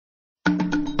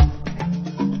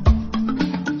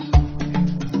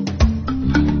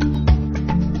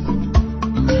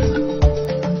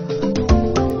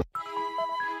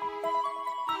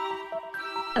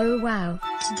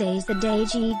Today's the day,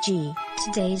 GG.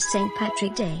 Today's St.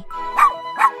 Patrick Day.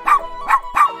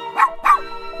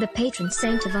 The patron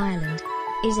saint of Ireland.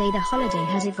 The holiday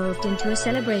has evolved into a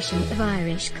celebration of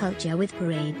Irish culture with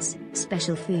parades,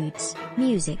 special foods,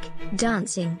 music,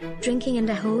 dancing, drinking and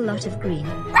a whole lot of green.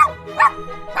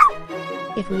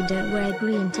 If we don't wear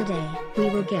green today, we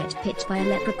will get picked by a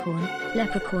leprechaun.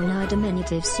 Leprechaun are a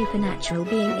diminutive supernatural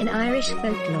being in Irish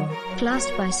folklore,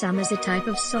 classed by some as a type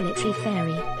of solitary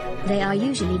fairy. They are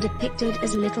usually depicted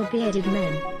as little bearded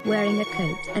men, wearing a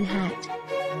coat and hat,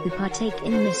 who partake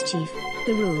in mischief.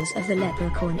 The rules of the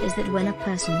leprechaun is that when a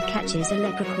person catches a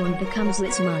leprechaun becomes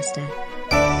its master.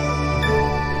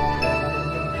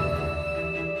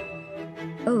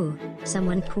 Oh,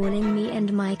 someone calling me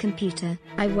and my computer.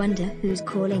 I wonder who's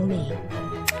calling me.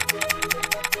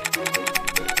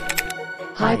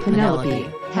 Hi Penelope,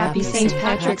 happy St.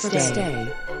 Patrick's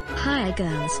Day. Hi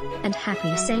girls, and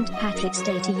happy St. Patrick's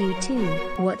Day to you too.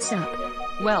 What's up?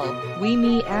 Well,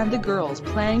 me and the girls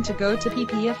planning to go to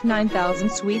PPF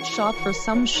 9000 sweet shop for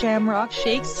some shamrock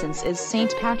shakes since it's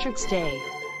St. Patrick's Day.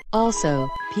 Also,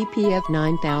 PPF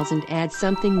 9000 adds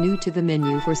something new to the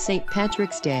menu for St.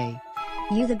 Patrick's Day.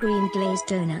 You the green glazed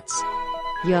donuts.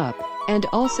 Yup, and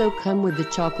also come with the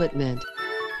chocolate mint.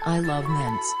 I love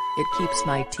mints, it keeps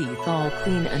my teeth all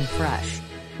clean and fresh.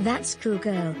 That's cool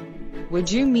girl. Would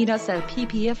you meet us at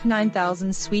PPF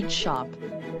 9000 sweet shop?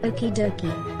 Okie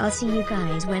dokie, I'll see you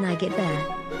guys when I get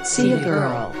there. See you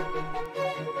girl.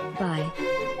 Bye.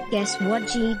 Guess what,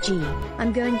 GG?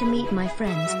 I'm going to meet my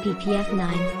friends PPF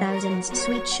 9000's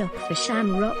sweet shop for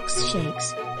shamrocks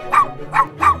shakes.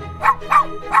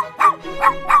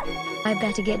 I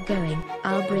better get going.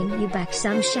 I'll bring you back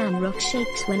some shamrock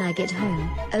shakes when I get home,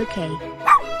 okay?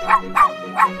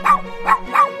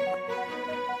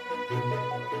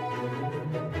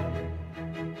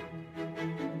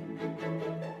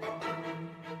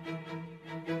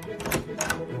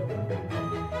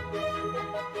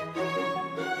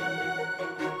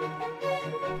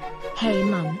 Hey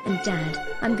Mum and Dad,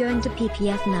 I'm going to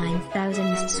PPF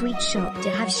 9000's sweet shop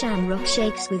to have shamrock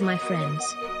shakes with my friends.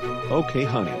 Okay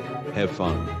honey, have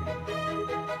fun.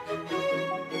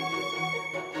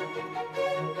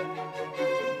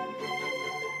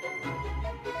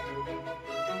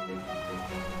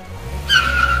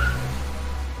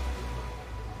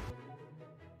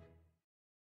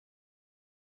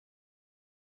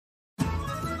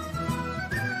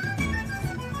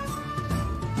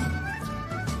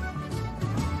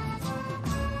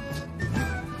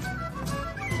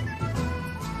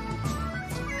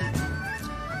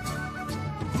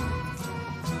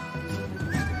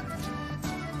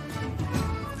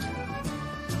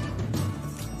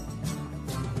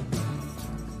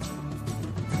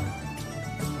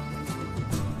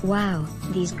 Wow,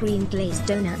 these green glazed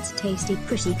donuts tasted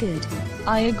pretty good.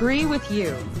 I agree with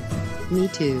you. Me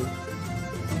too.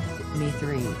 Me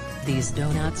three. These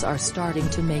donuts are starting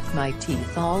to make my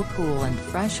teeth all cool and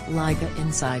fresh like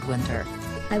inside winter.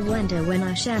 I wonder when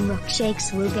our shamrock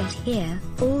shakes will get here.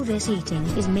 All this eating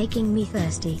is making me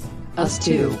thirsty. Us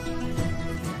too.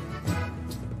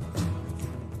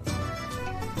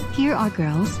 Here are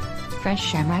girls. Fresh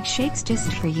shamrock shakes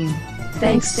just for you.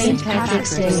 Thanks St.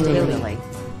 Patrick's Day, Lily.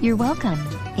 You're welcome.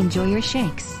 Enjoy your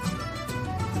shakes.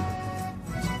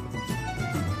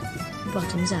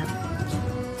 Bottoms up.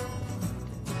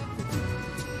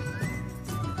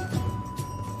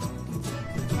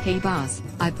 Hey boss,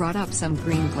 I brought up some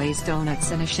green glazed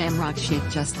donuts and a shamrock shake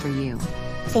just for you.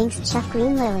 Thanks Chef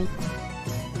Green Lily.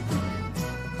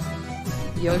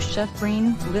 Yo Chef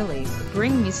Green Lily,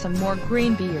 bring me some more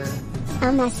green beer.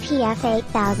 SPF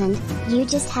 8000, you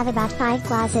just have about 5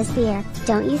 glasses beer,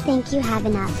 don't you think you have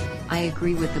enough? I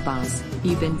agree with the boss,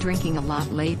 you've been drinking a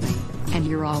lot lately, and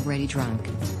you're already drunk.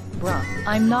 Bruh,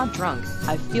 I'm not drunk,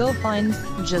 I feel fine,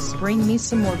 just bring me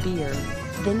some more beer.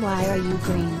 Then why are you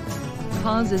green?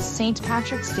 Cause it's St.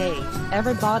 Patrick's Day,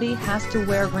 everybody has to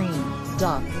wear green,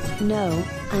 duh. No,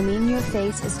 I mean your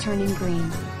face is turning green.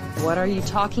 What are you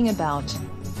talking about?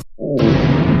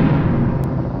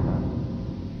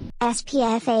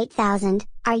 SPF 8000,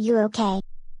 are you okay?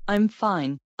 I'm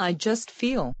fine, I just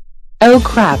feel. Oh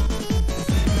crap.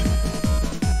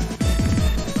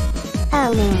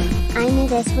 Oh man, I knew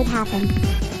this would happen.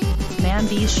 Man,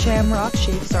 these shamrock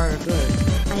shakes are good.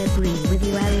 I agree with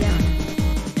you,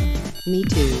 Ariana. Me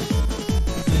too.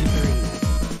 Me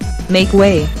three. Make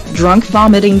way, drunk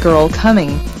vomiting girl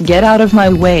coming, get out of my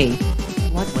way.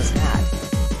 What was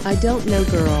that? I don't know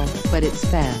girl, but it's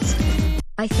fast.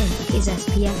 I think is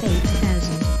SPF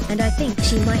 8000, and I think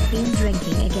she might be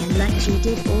drinking again like she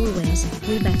did always.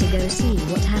 We better go see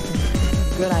what happened.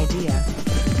 Good idea.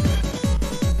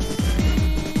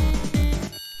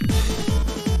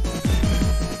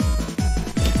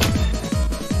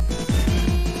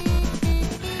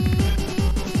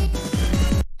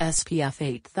 SPF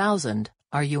 8000,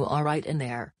 are you alright in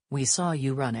there? We saw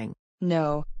you running.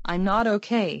 No, I'm not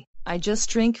okay. I just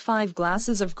drank 5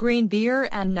 glasses of green beer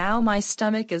and now my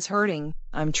stomach is hurting.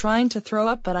 I'm trying to throw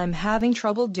up but I'm having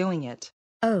trouble doing it.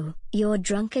 Oh, you're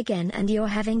drunk again and you're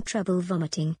having trouble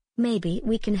vomiting. Maybe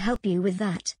we can help you with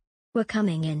that. We're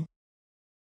coming in.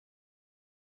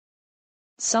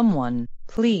 Someone,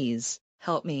 please,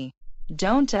 help me.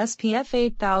 Don't SPF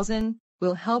 8000,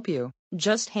 we'll help you.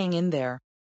 Just hang in there.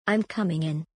 I'm coming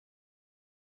in.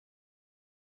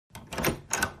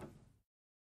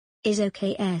 Is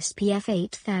okay SPF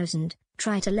 8000,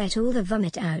 try to let all the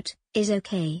vomit out. Is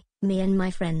okay, me and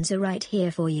my friends are right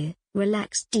here for you.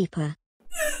 Relax deeper.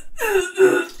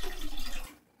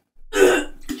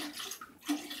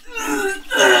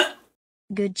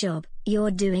 Good job,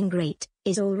 you're doing great.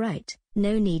 Is alright,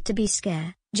 no need to be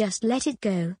scared, just let it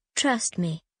go. Trust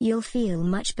me, you'll feel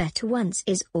much better once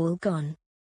it's all gone.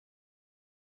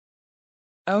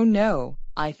 Oh no,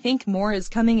 I think more is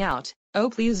coming out. Oh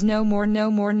please no more,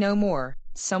 no more, no more.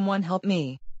 Someone help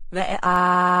me. Hey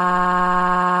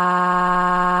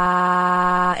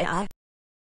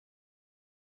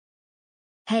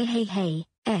hey hey,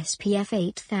 SPF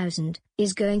 8000,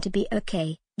 is going to be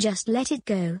okay, just let it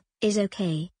go. Is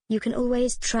okay, you can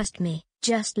always trust me,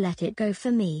 just let it go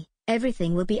for me,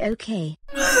 everything will be okay.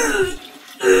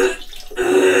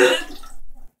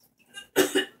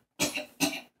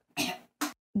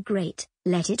 Great,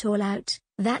 let it all out.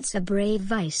 That's a brave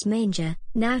vice manger.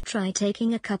 Now try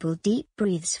taking a couple deep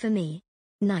breaths for me.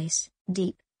 Nice,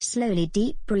 deep, slowly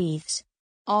deep breaths.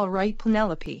 All right,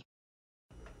 Penelope.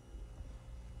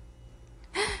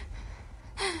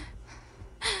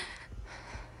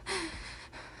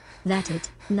 That it,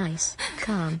 nice,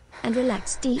 calm, and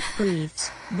relaxed deep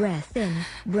breaths. Breath in,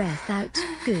 breath out.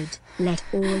 Good, let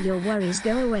all your worries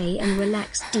go away and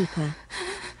relax deeper.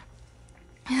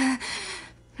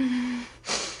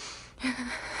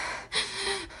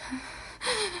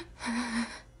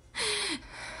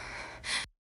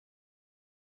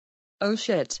 Oh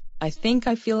shit, I think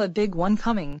I feel a big one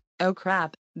coming. Oh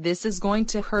crap, this is going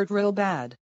to hurt real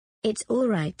bad. It's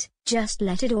alright, just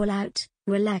let it all out,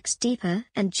 relax deeper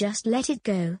and just let it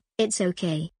go, it's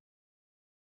okay.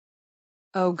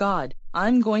 Oh god,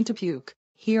 I'm going to puke.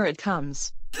 Here it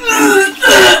comes.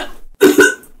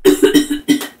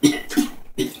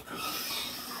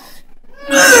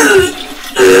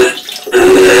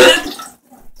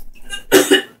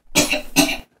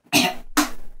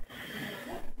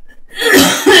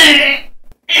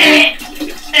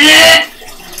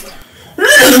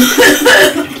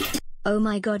 Oh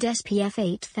my god, SPF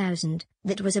 8000,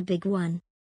 that was a big one.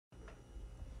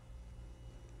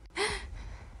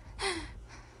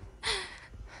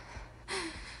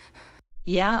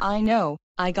 Yeah, I know,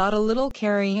 I got a little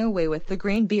carrying away with the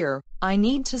green beer. I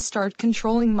need to start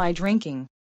controlling my drinking.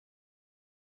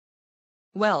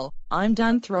 Well, I'm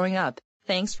done throwing up.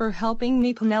 Thanks for helping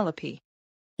me, Penelope.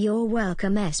 You're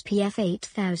welcome, SPF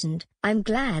 8000, I'm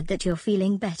glad that you're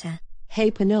feeling better.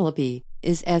 Hey Penelope,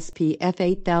 is SPF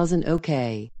 8000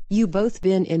 okay? You both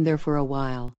been in there for a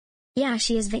while. Yeah,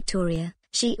 she is Victoria,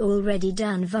 she already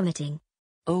done vomiting.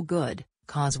 Oh good,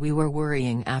 cause we were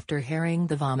worrying after hearing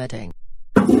the vomiting.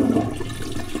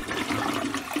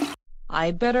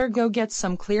 I better go get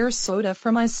some clear soda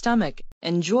for my stomach.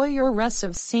 Enjoy your rest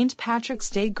of St. Patrick's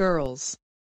Day, girls.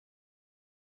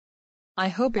 I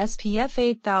hope SPF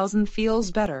 8000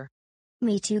 feels better.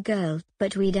 Me too, girl,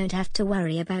 but we don't have to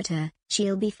worry about her,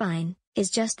 she'll be fine, it's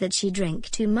just that she drank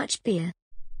too much beer.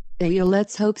 Yeah,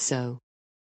 let's hope so.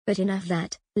 But enough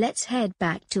that, let's head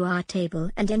back to our table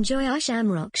and enjoy our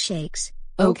shamrock shakes.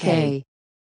 Okay.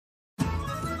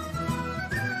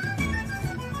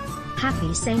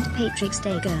 Happy St. Patrick's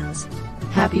Day, girls.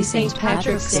 Happy St.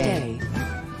 Patrick's Day.